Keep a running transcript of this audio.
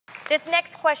This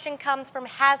next question comes from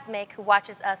Hasmik, who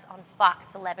watches us on Fox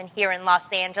 11 here in Los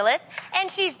Angeles, and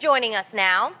she's joining us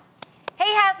now. Hey,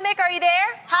 Hasmik, are you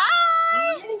there?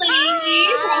 Hi!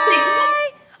 Ladies.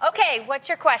 Hi! Okay, what's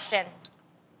your question?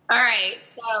 All right,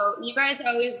 so you guys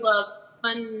always look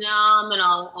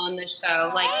phenomenal on the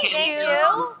show. Like, thank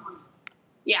you.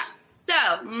 Yeah,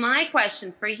 so my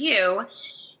question for you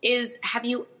is, have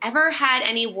you ever had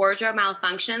any wardrobe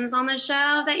malfunctions on the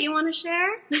show that you want to share?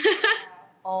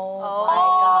 Oh my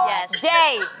God. Yes.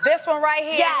 Jay. This one right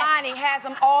here, Loni, has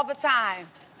them all the time.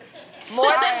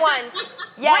 More than once.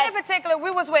 Yes. One in particular,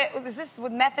 we was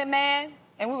with Method Man,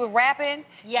 and we were rapping.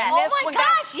 Yes. And this one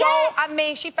got so, I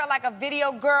mean, she felt like a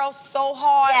video girl so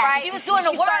hard, right? She was doing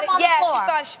the worm on the floor.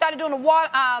 Yeah, she started doing the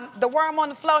worm on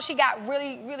the floor. She got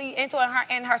really, really into it,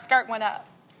 and her skirt went up.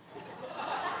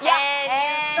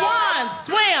 Yeah. Swan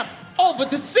swam over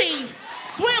the sea.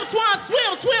 Swim, swan,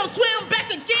 swim, swim, swim, back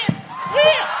again.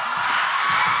 Swim.